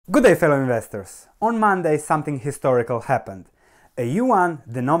Good day, fellow investors. On Monday, something historical happened. A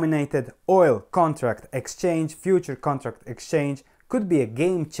yuan-denominated oil contract exchange, future contract exchange, could be a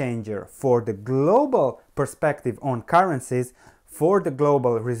game changer for the global perspective on currencies for the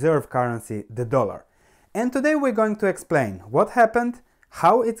global reserve currency, the dollar. And today we're going to explain what happened,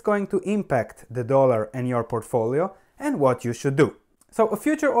 how it's going to impact the dollar and your portfolio, and what you should do. So a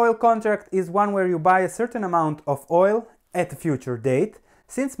future oil contract is one where you buy a certain amount of oil at a future date.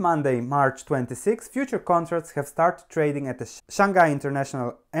 Since Monday, March 26, future contracts have started trading at the Shanghai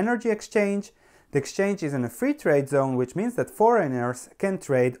International Energy Exchange. The exchange is in a free trade zone, which means that foreigners can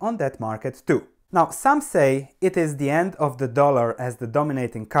trade on that market too. Now, some say it is the end of the dollar as the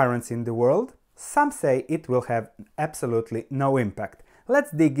dominating currency in the world. Some say it will have absolutely no impact.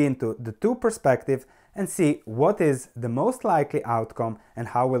 Let's dig into the two perspectives and see what is the most likely outcome and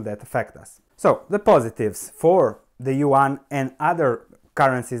how will that affect us. So, the positives for the yuan and other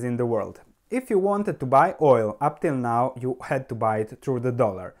currencies in the world. If you wanted to buy oil up till now, you had to buy it through the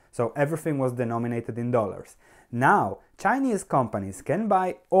dollar, so everything was denominated in dollars. Now, Chinese companies can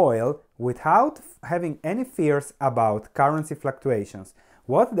buy oil without having any fears about currency fluctuations.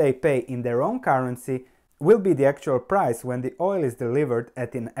 What they pay in their own currency will be the actual price when the oil is delivered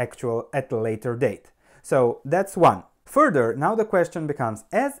at a later date. So that's one. Further, now the question becomes,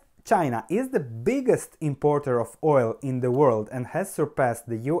 as China is the biggest importer of oil in the world and has surpassed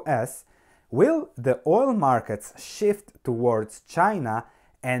the US, will the oil markets shift towards China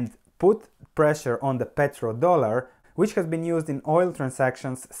and put pressure on the petrodollar, which has been used in oil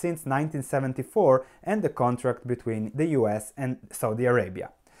transactions since 1974 and the contract between the US and Saudi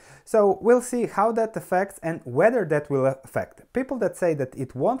Arabia? So we'll see how that affects and whether that will affect. People that say that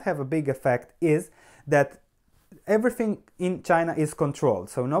it won't have a big effect is that everything in China is controlled,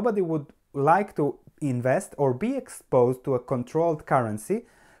 so nobody would like to invest or be exposed to a controlled currency.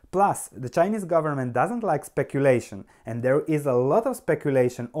 Plus, the Chinese government doesn't like speculation, and there is a lot of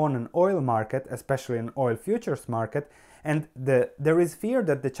speculation on an oil market, especially an oil futures market, and there is fear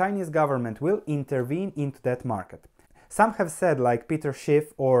that the Chinese government will intervene into that market. Some have said, like Peter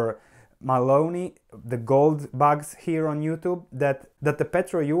Schiff or Maloney, the gold bugs here on YouTube, that the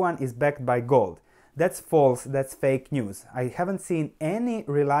Petro-Yuan is backed by gold. That's false, that's fake news. I haven't seen any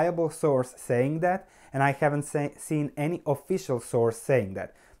reliable source saying that, and I haven't seen any official source saying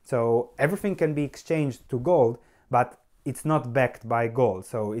that. So everything can be exchanged to gold, but it's not backed by gold,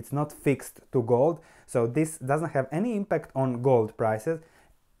 so it's not fixed to gold. So this doesn't have any impact on gold prices,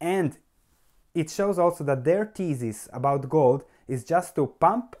 and it shows also that their thesis about gold is just to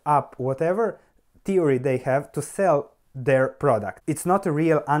pump up whatever theory they have to sell their product. It's not a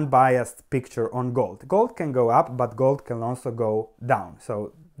real unbiased picture on gold. Gold can go up, but gold can also go down.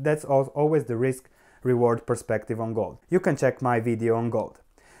 So that's always the risk-reward perspective on gold. You can check my video on gold.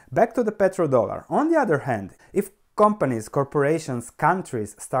 Back to the petrodollar. On the other hand, if companies, corporations,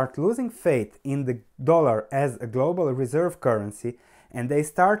 countries start losing faith in the dollar as a global reserve currency and they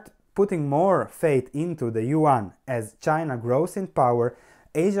start putting more faith into the yuan as China grows in power,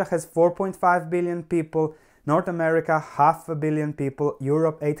 Asia has 4.5 billion people, North America, 500 million people,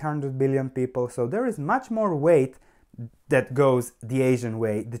 Europe, 800 billion people. So there is much more weight that goes the Asian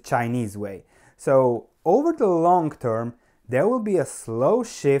way, the Chinese way. So over the long term, there will be a slow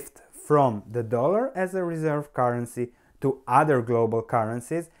shift from the dollar as a reserve currency to other global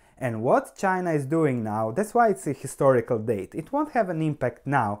currencies. And what China is doing now, that's why it's a historical date. It won't have an impact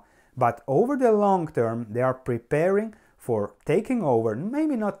now, but over the long term, they are preparing for taking over,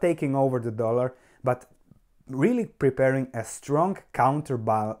 maybe not taking over the dollar, but really preparing a strong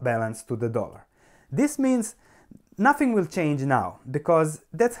counterbalance to the dollar. This means nothing will change now, because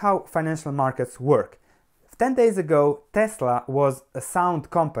that's how financial markets work. 10 days ago, Tesla was a sound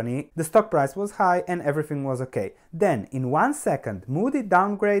company, the stock price was high and everything was okay. Then, in 1 second, Moody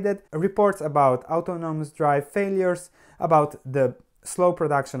downgraded reports about autonomous drive failures, about the slow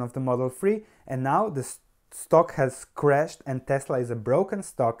production of the Model 3, and now the stock has crashed and Tesla is a broken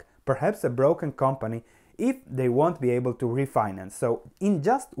stock, perhaps a broken company, if they won't be able to refinance. So in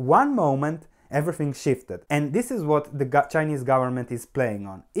just one moment, everything shifted. And this is what the Chinese government is playing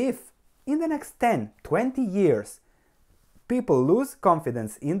on. If in the next 10, 20 years, people lose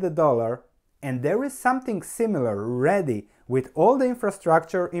confidence in the dollar and there is something similar ready with all the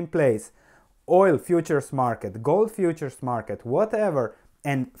infrastructure in place, oil futures market, gold futures market, whatever,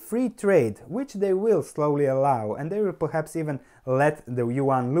 and free trade, which they will slowly allow, and they will perhaps even let the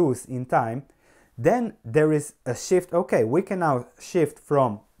yuan lose in time, then there is a shift. Okay, we can now shift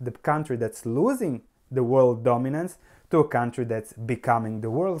from the country that's losing the world dominance to a country that's becoming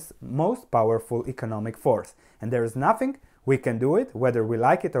the world's most powerful economic force. And there is nothing we can do it, whether we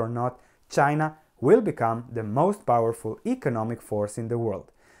like it or not. China will become the most powerful economic force in the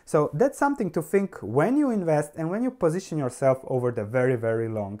world. So that's something to think when you invest and when you position yourself over the very, very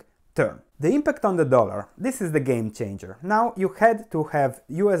long term. The impact on the dollar. This is the game changer. Now you had to have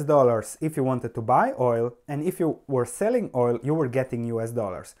US dollars if you wanted to buy oil, and if you were selling oil, you were getting US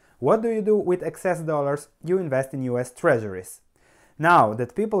dollars. What do you do with excess dollars? You invest in US treasuries. Now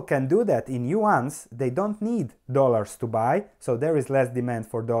that people can do that in yuans, they don't need dollars to buy, so there is less demand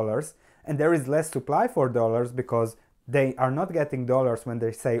for dollars, and there is less supply for dollars because they are not getting dollars when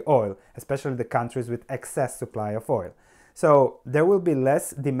they say oil, especially the countries with excess supply of oil. So there will be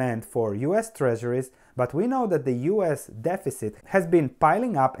less demand for US treasuries, but we know that the US deficit has been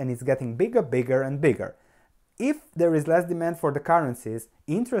piling up and it's getting bigger, bigger and bigger. If there is less demand for the currencies,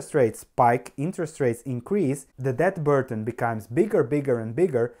 interest rates spike, interest rates increase, the debt burden becomes bigger, bigger and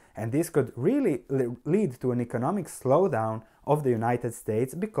bigger, and this could really lead to an economic slowdown of the United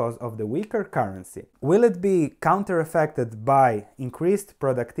States because of the weaker currency. Will it be counter-affected by increased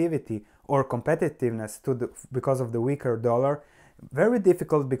productivity or competitiveness because of the weaker dollar? Very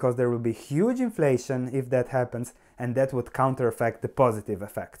difficult, because there will be huge inflation if that happens, and that would counter-affect the positive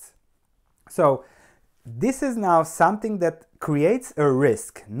effects. So this is now something that creates a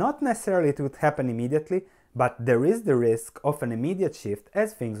risk. Not necessarily it would happen immediately, but there is the risk of an immediate shift,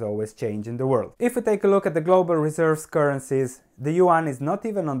 as things always change in the world. If we take a look at the global reserves currencies, the yuan is not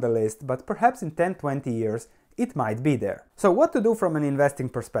even on the list, but perhaps in 10-20 years it might be there. So what to do from an investing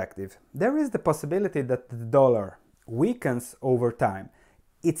perspective? There is the possibility that the dollar weakens over time.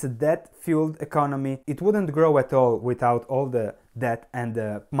 It's a debt-fueled economy. It wouldn't grow at all without all the debt and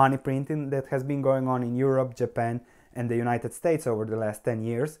the money printing that has been going on in Europe, Japan and the United States over the last 10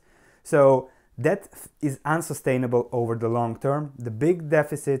 years. So that is unsustainable over the long term. The big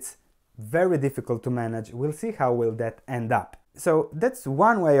deficits, very difficult to manage. We'll see how will that end up. So that's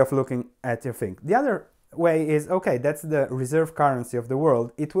one way of looking at your thing. The other way is, okay, that's the reserve currency of the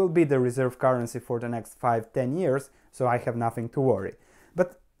world. It will be the reserve currency for the next 5-10 years, so I have nothing to worry.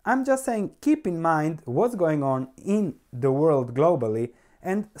 But I'm just saying, keep in mind what's going on in the world globally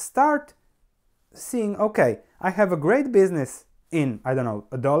and start seeing, okay, I have a great business in, I don't know,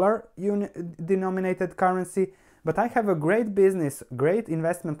 a dollar denominated currency, but I have a great business, great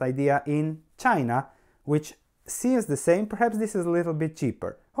investment idea in China, which seems the same. Perhaps this is a little bit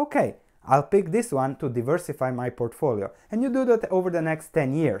cheaper. Okay, I'll pick this one to diversify my portfolio. And you do that over the next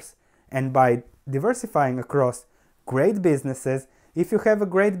 10 years. And by diversifying across great businesses, if you have a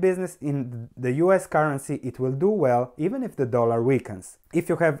great business in the US currency, it will do well even if the dollar weakens. If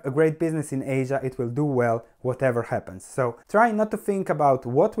you have a great business in Asia, it will do well whatever happens. So try not to think about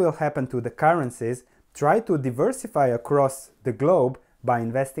what will happen to the currencies. Try to diversify across the globe by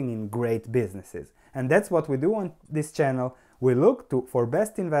investing in great businesses. And that's what we do on this channel. We look for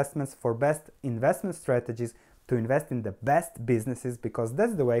best investments, for best investment strategies, to invest in the best businesses, because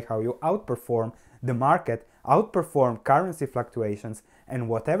that's the way how you outperform the market, outperform currency fluctuations and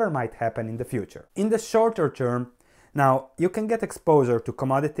whatever might happen in the future. In the shorter term, now you can get exposure to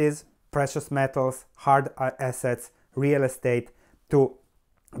commodities, precious metals, hard assets, real estate to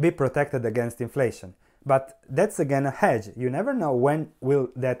be protected against inflation. But that's again a hedge. You never know when will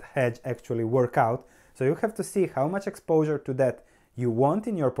that hedge actually work out. So you have to see how much exposure to that you want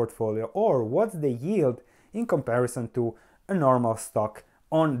in your portfolio, or what's the yield in comparison to a normal stock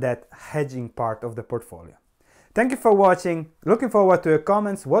on that hedging part of the portfolio. Thank you for watching. Looking forward to your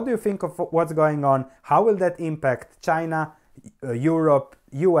comments. What do you think of what's going on? How will that impact China, Europe,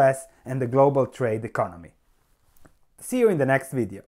 US and the global trade economy? See you in the next video.